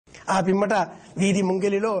ఆ పిమ్మట వీధి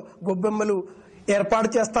ముంగిలిలో గొబ్బెమ్మలు ఏర్పాటు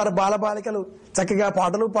చేస్తారు. బాలబాలికలు చక్కగా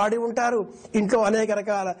పాటలు పాడి ఉంటారు. ఇంట్లో అనేక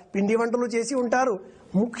రకాల పిండి వంటలు చేసి ఉంటారు.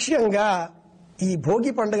 ముఖ్యంగా ఈ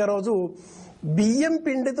భోగి పండుగ రోజు బియ్యం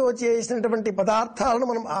పిండితో చేసినటువంటి పదార్థాలను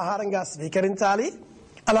మనం ఆహారంగా స్వీకరించాలి.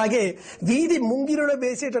 అలాగే వీధి ముంగిలిలో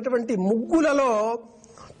వేసేటటువంటి ముగ్గులలో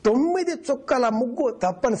 9 చుక్కల ముగ్గు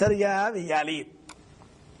తప్పనిసరిగా వేయాలి.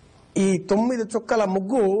 ఈ 9 చుక్కల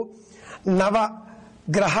ముగ్గు నవ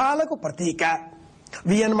గ్రహాలకు ప్రతీక.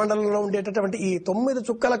 విఎన్ మండలంలో ఉండేటటువంటి ఈ 9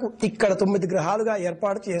 చుక్కలకు ఇక్కడ 9 గ్రహాలుగా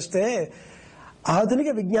ఏర్పాటు చేస్తే ఆధునిక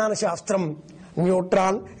విజ్ఞాన శాస్త్రం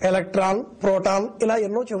న్యూట్రాన్, ఎలక్ట్రాన్, ప్రోటాన్ ఇలా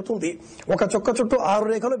ఎన్నో చెబుతుంది. ఒక చుక్క చుట్టూ 6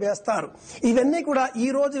 రేఖలు వేస్తారు. ఇవన్నీ కూడా ఈ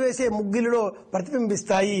రోజు వేసే ముగ్గులలో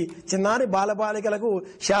ప్రతిబింబిస్తాయి. చిన్నారి బాలబాలికలకు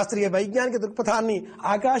శాస్త్రీయ వైజ్ఞానిక దృక్పథాన్ని,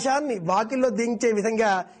 ఆకాశాన్ని వాకిల్లో దించే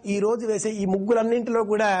విధంగా ఈ రోజు వేసే ఈ ముగ్గులన్నింటిలో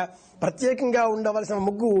కూడా ప్రత్యేకంగా ఉండవలసిన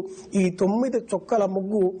ముగ్గు ఈ 9 చుక్కల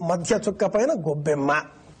ముగ్గు మధ్య చుక్క పైన గొబ్బెమ్మ.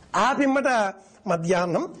 ఆ పిమ్మట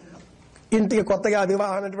మధ్యాహ్నం ఇంటికి కొత్తగా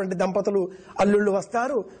వివాహమైనటువంటి దంపతులు అల్లుళ్ళు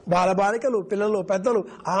వస్తారు. బాలబాలికలు, పిల్లలు, పెద్దలు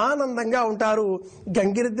ఆనందంగా ఉంటారు.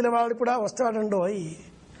 గంగిరెద్దుల వాడు కూడా వస్తాడండోయ్.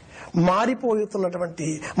 మారిపోతున్నటువంటి,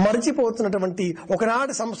 మరిచిపోతున్నటువంటి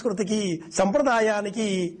ఒకనాటి సంస్కృతికి, సంప్రదాయానికి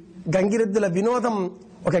గంగిరెద్దుల వినోదం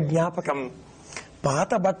ఒక జ్ఞాపకం.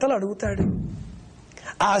 పాత బట్టలు అడుగుతాడు,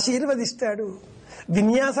 ఆశీర్వదిస్తాడు,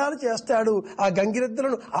 విన్యాసాలు చేస్తాడు. ఆ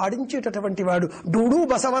గంగిరెద్దులను ఆడించేటటువంటి వాడు డూడు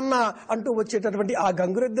బసవన్న అంటూ వచ్చేటటువంటి ఆ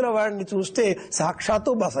గంగిరెద్దుల వాడిని చూస్తే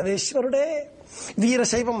సాక్షాత్తు బసవేశ్వరుడే.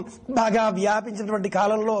 వీరశైవం బాగా వ్యాపించినటువంటి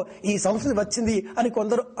కాలంలో ఈ సంస్కృతి వచ్చింది అని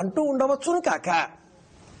కొందరు అంటూ ఉండవచ్చును కాక,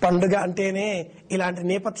 పండుగ అంటేనే ఇలాంటి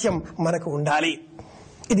నేపథ్యం మనకు ఉండాలి.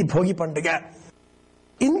 ఇది భోగి పండుగ.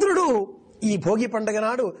 ఇంద్రుడు ఈ భోగి పండుగ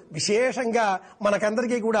నాడు విశేషంగా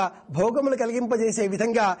మనకందరికీ కూడా భోగములు కలిగింపజేసే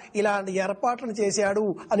విధంగా ఇలాంటి ఏర్పాట్లను చేశాడు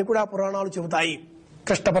అని కూడా పురాణాలు చెబుతాయి.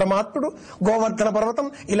 కృష్ణ పరమాత్ముడు గోవర్ధన పర్వతం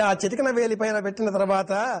ఇలా చిటికన వేలిపైన పెట్టిన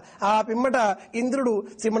తర్వాత ఆ పిమ్మట ఇంద్రుడు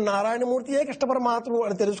శ్రీమన్నారాయణమూర్తియే కృష్ణ పరమాత్ముడు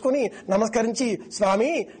అని తెలుసుకుని నమస్కరించి,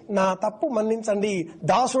 స్వామి నా తప్పు మన్నించండి,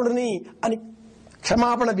 దాసుడిని అని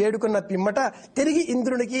క్షమాపణ వేడుకున్న పిమ్మట తిరిగి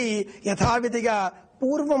ఇంద్రునికి యథావిధిగా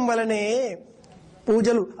పూర్వం వలనే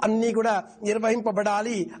పూజలు అన్ని కూడా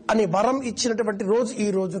నిర్వహింపబడాలి అని వరం ఇచ్చినటువంటి రోజు ఈ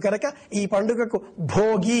రోజు కనుక ఈ పండుగకు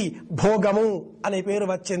భోగి, భోగము అనే పేరు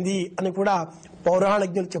వచ్చింది అని కూడా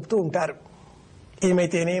పౌరాణజ్ఞులు చెబుతూ ఉంటారు.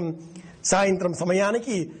 ఏమైతేనేం సాయంత్రం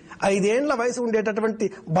సమయానికి 5 ఏళ్ల వయసు ఉండేటటువంటి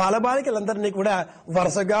బాలబాలికలందరినీ కూడా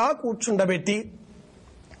వరుసగా కూర్చుండబెట్టి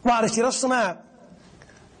వారి శిరస్సున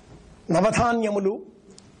నవధాన్యములు,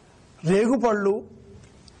 రేగుపళ్ళు,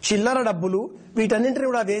 చిల్లర డబ్బులు వీటన్నింటినీ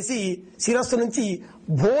కూడా వేసి శిరస్సు నుంచి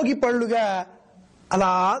భోగి పళ్ళుగా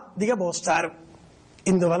అలా దిగబోస్తారు.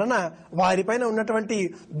 ఇందువలన వారిపైన ఉన్నటువంటి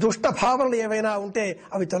దుష్ట భావనలు ఏవైనా ఉంటే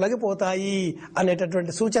అవి తొలగిపోతాయి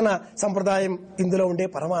అనేటటువంటి సూచన సంప్రదాయం ఇందులో ఉండే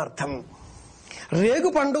పరమార్థం.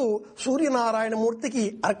 రేగుపండు సూర్యనారాయణమూర్తికి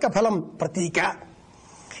అర్కఫలం ప్రతీక.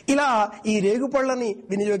 ఇలా ఈ రేగుపళ్ళని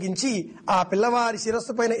వినియోగించి ఆ పిల్లవారి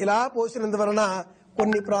శిరస్సు పైన ఇలా పోసినందువలన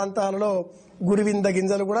కొన్ని ప్రాంతాలలో గురివింద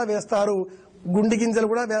గింజలు కూడా వేస్తారు, గుండి గింజలు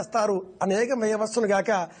కూడా వేస్తారు. అనేకం వేయవచ్చును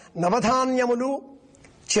గాక నవధాన్యములు,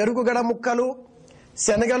 చెరుకుగడ ముక్కలు,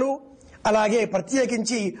 శనగలు, అలాగే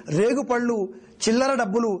ప్రత్యేకించి రేగుపళ్ళు, చిల్లర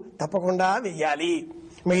డబ్బులు తప్పకుండా వేయాలి.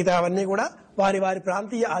 మిగతావన్నీ కూడా వారి వారి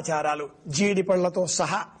ప్రాంతీయ ఆచారాలు జీడి పళ్లతో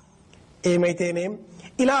సహా. ఏమైతేనేం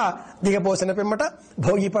ఇలా దిగపోసిన పిమ్మట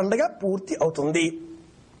భోగి పండుగ పూర్తి అవుతుంది.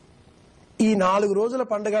 ఈ 4 రోజుల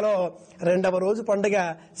పండుగలో 2వ రోజు పండుగ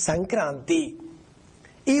సంక్రాంతి.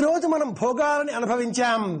 ఈ రోజు మనం భోగాలని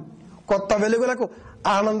అనుభవించాం. కొత్త వెలుగులకు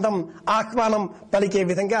ఆనందం, ఆహ్వానం పలికే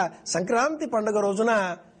విధంగా సంక్రాంతి పండుగ రోజున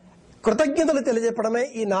కృతజ్ఞతలు తెలియజెప్పడమే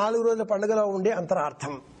ఈ 4 రోజుల పండుగలో ఉండే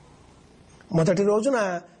అంతరార్థం. మొదటి రోజున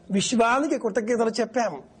విశ్వానికి కృతజ్ఞతలు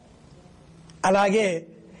చెప్పాం. అలాగే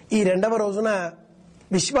ఈ 2వ రోజున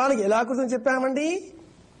విశ్వానికి ఎలా కృతజ్ఞతలు చెప్పామండి?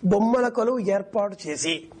 బొమ్మల కొలువు ఏర్పాటు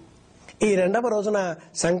చేసి. ఈ 2వ రోజున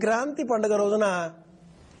సంక్రాంతి పండుగ రోజున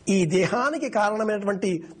ఈ దేహానికి కారణమైనటువంటి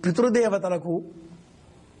పితృదేవతలకు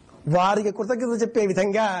వారికి కృతజ్ఞత చెప్పే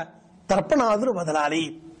విధంగా తర్పణాదులు వదలాలి.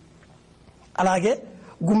 అలాగే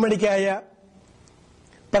గుమ్మడికాయ,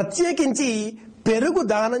 ప్రత్యేకించి పెరుగు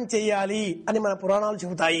దానం చేయాలి అని మన పురాణాలు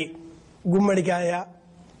చెబుతాయి. గుమ్మడికాయ,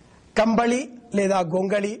 కంబళి లేదా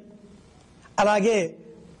గొంగళి, అలాగే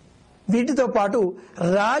వీటితో పాటు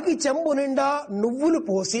రాగి చెంబు నిండా నువ్వులు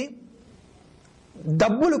పోసి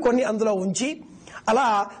డబ్బులు కొన్ని అందులో ఉంచి, అలా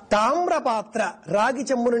తామ్ర పాత్ర రాగి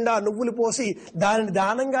చెంబు నిండా నువ్వులు పోసి దానిని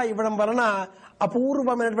దానంగా ఇవ్వడం వలన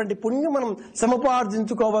అపూర్వమైనటువంటి పుణ్యం మనం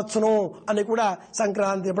సముపార్జించుకోవచ్చును అని కూడా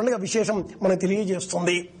సంక్రాంతి పండుగ విశేషం మనకు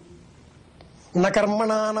తెలియజేస్తుంది.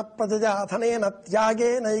 నకర్మణాన ప్రజాధనేన త్యాగే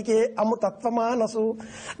నైకే అమృతత్వమానసు.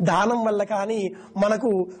 దానం వల్ల కానీ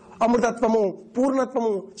మనకు అమృతత్వము,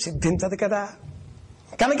 పూర్ణత్వము సిద్ధించదు కదా.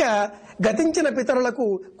 కనుక గతించిన పితరులకు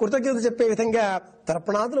కృతజ్ఞత చెప్పే విధంగా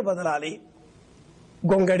తర్పణాదులు బదలాలి.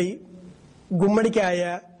 గొంగడి, గుమ్మడికాయ,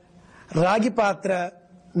 రాగి పాత్ర,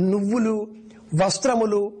 నువ్వులు,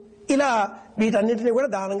 వస్త్రములు, ఇలా వీటన్నిటిని కూడా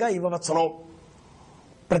దానంగా ఇవ్వవచ్చును.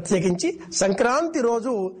 ప్రత్యేకించి సంక్రాంతి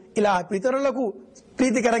రోజు ఇలా పితరులకు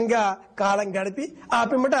ప్రీతికరంగా కాలం గడిపి ఆ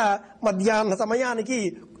పిమ్మట మధ్యాహ్న సమయానికి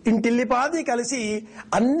ఇంటిల్లిపాది కలిసి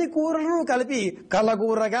అన్ని కూరలను కలిపి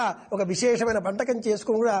కలగూరగా ఒక విశేషమైన వంటకం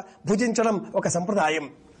చేసుకుని కూడా భుజించడం ఒక సంప్రదాయం.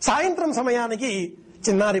 సాయంత్రం సమయానికి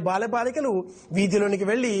చిన్నారి బాలబాలికలు వీధిలోనికి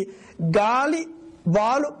వెళ్లి గాలి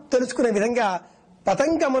వాలు తెలుసుకునే విధంగా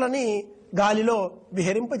పతంగములని గాలిలో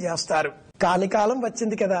విహరింపజేస్తారు. కాలికాలం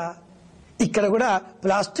వచ్చింది కదా, ఇక్కడ కూడా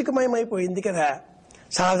ప్లాస్టిక్ మయమైపోయింది కదా.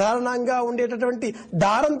 సాధారణంగా ఉండేటటువంటి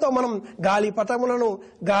దారంతో మనం గాలి పటములను,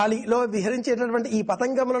 గాలిలో విహరించేటటువంటి ఈ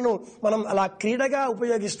పతంగములను మనం అలా క్రీడగా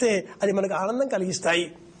ఉపయోగిస్తే అది మనకు ఆనందం కలిగిస్తాయి.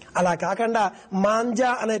 అలా కాకుండా మాంజా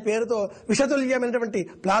అనే పేరుతో విషతుల్యమైనటువంటి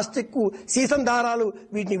ప్లాస్టిక్, సీసం దారాలు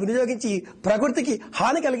వీటిని వినియోగించి ప్రకృతికి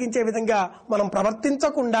హాని కలిగించే విధంగా మనం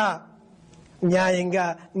ప్రవర్తించకుండా న్యాయంగా,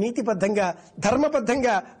 నీతిబద్ధంగా,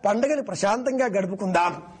 ధర్మబద్ధంగా పండుగని ప్రశాంతంగా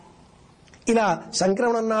గడుపుకుందాం. ఇలా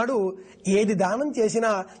సంక్రమణం నాడు ఏది దానం చేసినా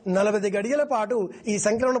 40 గడియల పాటు ఈ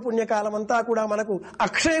సంక్రమణ పుణ్యకాలం అంతా కూడా మనకు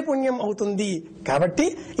అక్షయ పుణ్యం అవుతుంది. కాబట్టి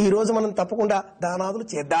ఈ రోజు మనం తప్పకుండా దానాదులు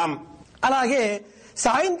చేద్దాం. అలాగే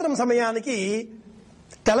సాయంత్రం సమయానికి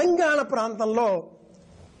తెలంగాణ ప్రాంతంలో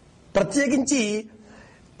ప్రత్యేకించి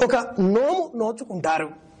ఒక నోము నోచుకుంటారు.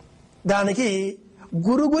 దానికి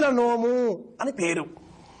గురుగుల నోము అని పేరు.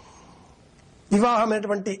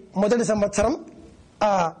 వివాహమైనటువంటి మొదటి సంవత్సరం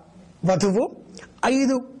ఆ వధువు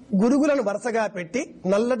 5 గురుగులను వరుసగా పెట్టి,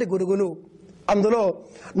 నల్లటి గురుగులు, అందులో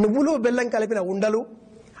నువ్వులు బెల్లం కలిపిన ఉండలు,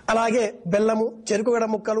 అలాగే బెల్లము, చెరుకుగడ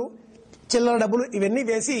ముక్కలు, చిల్లర డబ్బులు ఇవన్నీ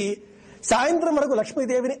వేసి సాయంత్రం వరకు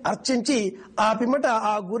లక్ష్మీదేవిని అర్చించి ఆ పిమ్మట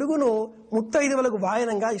ఆ గురుగును ముత్తైదువులకు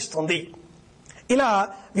వాయనంగా ఇస్తుంది. ఇలా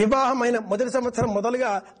వివాహమైన మొదటి సంవత్సరం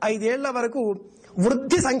మొదలుగా 5 ఏళ్ల వరకు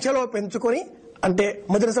వృద్ధి సంఖ్యలో పెంచుకొని, అంటే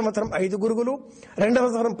మొదటి సంవత్సరం 5 గురుగులు, రెండవ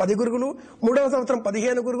సంవత్సరం 10 గురుగులు, మూడవ సంవత్సరం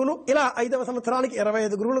 15 గురుగులు, ఇలా 5వ సంవత్సరానికి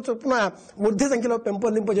 25 గురుగుల చొప్పున వృద్ధి సంఖ్యలో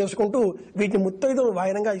పెంపొందింపు చేసుకుంటూ వీటిని ముత్తైదువులు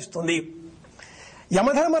వాయనంగా ఇస్తుంది.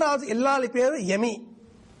 యమధర్మరాజు ఇల్లాలి పేరు యమి.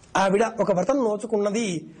 ఆవిడ ఒక వ్రతం నోచుకున్నది.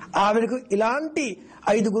 ఆవిడకు ఇలాంటి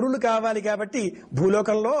 5 గురువులు కావాలి కాబట్టి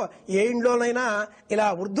భూలోకంలో ఏ ఇంట్లోనైనా ఇలా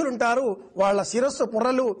వృద్ధులుంటారు, వాళ్ళ శిరస్సు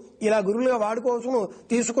పుర్రలు ఇలా గురువులుగా వాడుకోవచ్చును,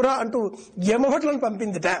 తీసుకురా అంటూ యమభటులను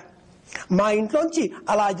పంపిందిట. మా ఇంట్లోంచి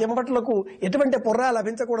అలా యమభటులకు ఎటువంటి పుర్ర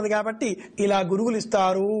లభించకూడదు కాబట్టి ఇలా గురువులు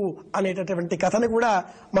ఇస్తారు అనేటటువంటి కథను కూడా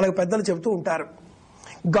మనకు పెద్దలు చెబుతూ ఉంటారు.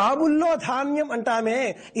 గాబుల్లో ధాన్యం అంటామే,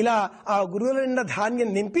 ఇలా ఆ గురువుల నిండా ధాన్యం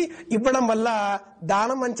నింపి ఇవ్వడం వల్ల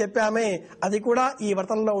దానం అని చెప్పామే, అది కూడా ఈ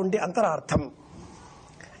వ్రతంలో ఉండే అంతరార్థం.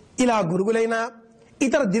 ఇలా గురుగులైనా,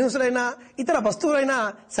 ఇతర దినుసులైనా, ఇతర వస్తువులైనా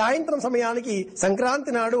సాయంత్రం సమయానికి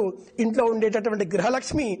సంక్రాంతి నాడు ఇంట్లో ఉండేటటువంటి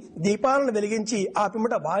గృహలక్ష్మి దీపాలను వెలిగించి ఆ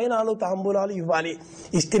పిమ్మట వాయనాలు, తాంబూలాలు ఇవ్వాలి.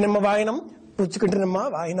 ఇస్తినిమ్మ వాయనం, పుచ్చుకుంటునిమ్మ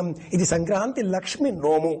వాయనం, ఇది సంక్రాంతి లక్ష్మి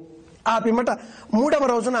నోము. ఆ పిమ్మట 3వ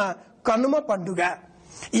రోజున కనుమ పండుగ.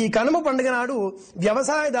 ఈ కనుమ పండుగ నాడు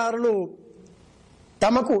వ్యవసాయదారులు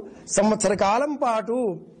తమకు సంవత్సర కాలం పాటు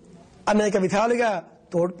అనేక విధాలుగా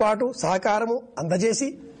తోడ్పాటు, సహకారము అందజేసి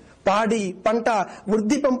పాడి పంట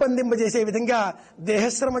వృద్ధి పెంపొందింపజేసే విధంగా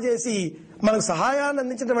దేహశ్రమ చేసి మనకు సహాయాన్ని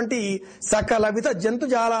అందించినటువంటి సకల విధ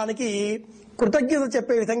జంతుజాలానికి కృతజ్ఞత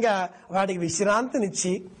చెప్పే విధంగా వాటికి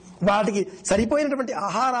విశ్రాంతినిచ్చి వాటికి సరిపోయినటువంటి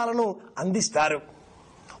ఆహారాలను అందిస్తారు.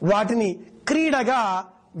 వాటిని క్రీడగా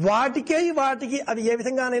వాటికి అవి ఏ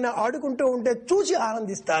విధంగానైనా ఆడుకుంటూ ఉంటే చూసి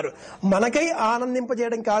ఆనందిస్తారు. మనకై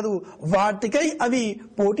ఆనందింపజేయడం కాదు, వాటికై అవి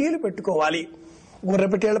పోటీలు పెట్టుకోవాలి.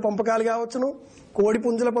 గుర్రపెట్టేళ్ల పంపకాలు కావచ్చును, కోడి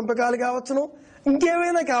పుంజుల పంపకాలు కావచ్చును,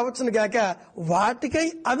 ఇంకేమైనా కావచ్చును గాక వాటికై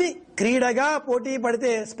అవి క్రీడగా పోటీ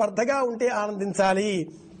పడితే స్పర్ధగా ఉంటే ఆనందించాలి.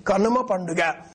 కనుమ పండుగ